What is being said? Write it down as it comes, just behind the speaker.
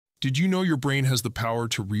Did you know your brain has the power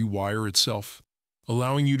to rewire itself,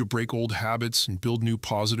 allowing you to break old habits and build new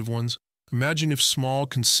positive ones? Imagine if small,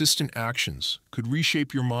 consistent actions could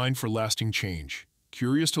reshape your mind for lasting change.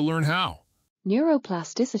 Curious to learn how?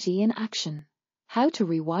 Neuroplasticity in action. How to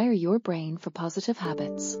rewire your brain for positive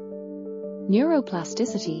habits.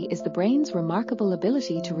 Neuroplasticity is the brain's remarkable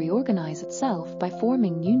ability to reorganize itself by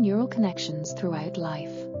forming new neural connections throughout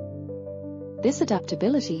life. This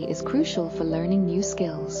adaptability is crucial for learning new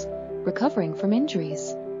skills, recovering from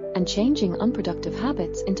injuries, and changing unproductive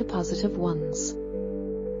habits into positive ones.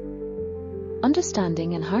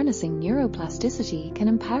 Understanding and harnessing neuroplasticity can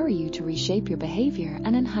empower you to reshape your behavior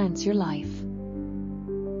and enhance your life.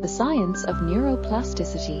 The science of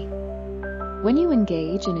neuroplasticity. When you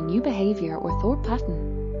engage in a new behavior or thought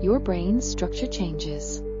pattern, your brain's structure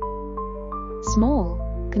changes. Small,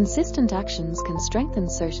 consistent actions can strengthen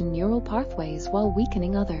certain neural pathways while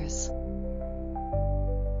weakening others.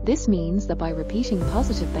 This means that by repeating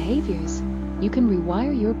positive behaviors, you can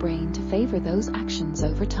rewire your brain to favor those actions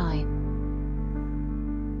over time.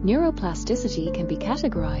 Neuroplasticity can be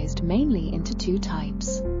categorized mainly into two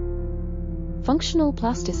types. Functional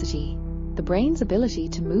plasticity, the brain's ability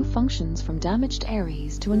to move functions from damaged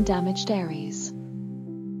areas to undamaged areas.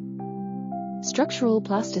 Structural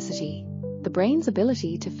plasticity, the brain's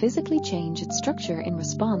ability to physically change its structure in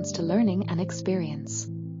response to learning and experience.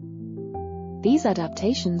 These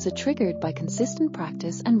adaptations are triggered by consistent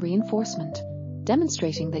practice and reinforcement,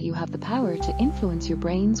 demonstrating that you have the power to influence your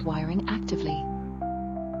brain's wiring actively.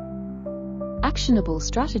 Actionable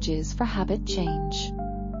strategies for habit change.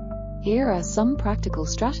 Here are some practical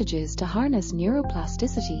strategies to harness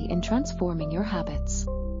neuroplasticity in transforming your habits.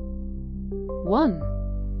 1.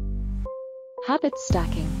 Habit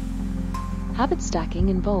stacking. Habit stacking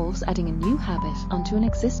involves adding a new habit onto an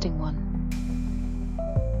existing one.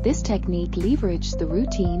 This technique leverages the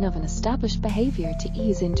routine of an established behavior to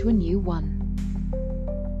ease into a new one.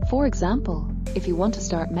 For example, if you want to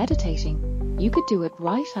start meditating, you could do it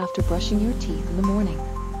right after brushing your teeth in the morning.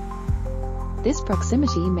 This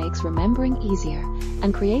proximity makes remembering easier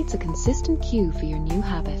and creates a consistent cue for your new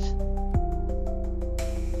habit.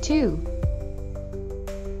 2.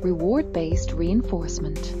 Reward-based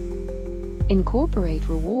reinforcement. Incorporate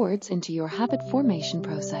rewards into your habit formation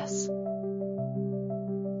process.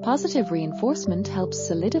 Positive reinforcement helps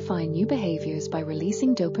solidify new behaviors by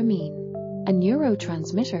releasing dopamine, a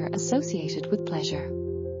neurotransmitter associated with pleasure.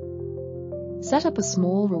 Set up a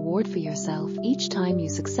small reward for yourself each time you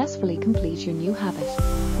successfully complete your new habit,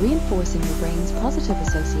 reinforcing your brain's positive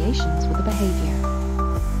associations with the behavior.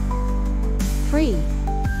 3.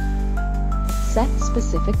 Set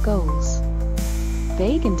specific goals.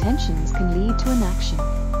 Vague intentions can lead to inaction.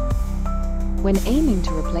 When aiming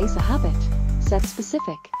to replace a habit, set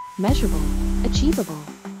specific, measurable, achievable,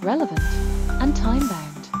 relevant, and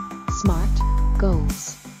time-bound, SMART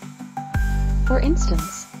goals. For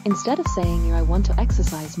instance, instead of saying I want to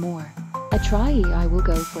exercise more, try I will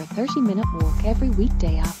go for a 30-minute walk every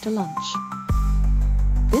weekday after lunch.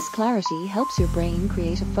 This clarity helps your brain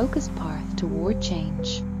create a focused path toward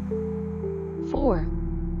change. 4.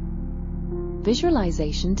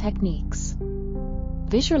 Visualization techniques.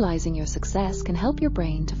 Visualizing your success can help your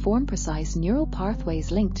brain to form precise neural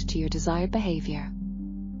pathways linked to your desired behavior.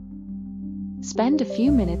 Spend a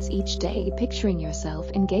few minutes each day picturing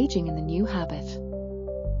yourself engaging in the new habit.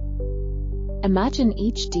 Imagine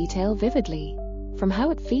each detail vividly, from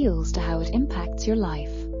how it feels to how it impacts your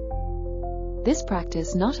life. This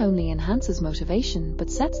practice not only enhances motivation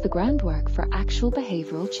but sets the groundwork for actual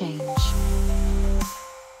behavioral change.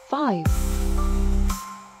 5.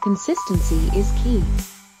 Consistency is key.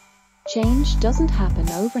 Change doesn't happen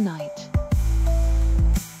overnight.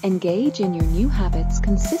 Engage in your new habits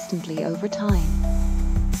consistently over time.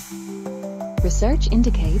 Research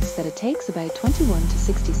indicates that it takes about 21 to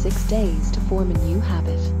 66 days to form a new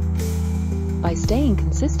habit. By staying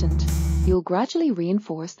consistent, you'll gradually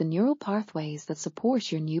reinforce the neural pathways that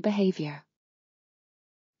support your new behavior.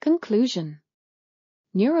 Conclusion.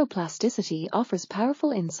 Neuroplasticity offers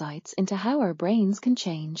powerful insights into how our brains can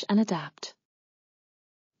change and adapt.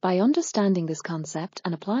 By understanding this concept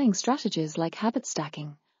and applying strategies like habit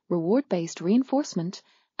stacking, reward-based reinforcement,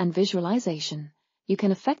 and visualization, you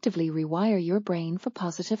can effectively rewire your brain for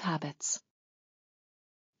positive habits.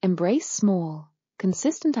 Embrace small,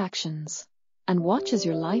 consistent actions, and watch as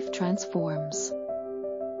your life transforms.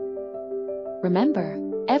 Remember,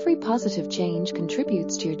 every positive change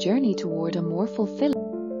contributes to your journey toward a more fulfilling.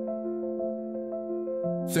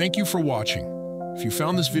 Thank you for watching. If you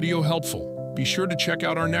found this video helpful, be sure to check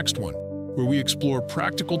out our next one, where we explore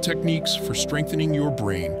practical techniques for strengthening your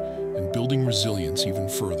brain and building resilience even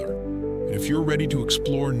further. And if you're ready to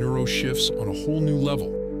explore neuro shifts on a whole new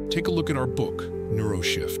level, take a look at our book,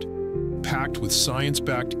 Neuroshift, packed with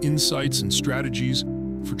science-backed insights and strategies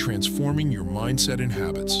for transforming your mindset and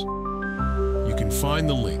habits. You can find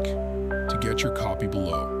the link to get your copy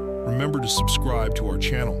below. Remember to subscribe to our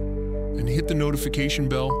channel and hit the notification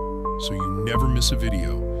bell so you never miss a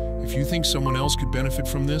video. If you think someone else could benefit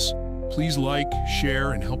from this, please like,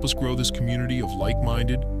 share, and help us grow this community of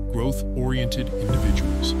like-minded, growth-oriented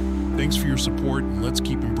individuals. Thanks for your support, and let's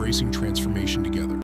keep embracing transformation together.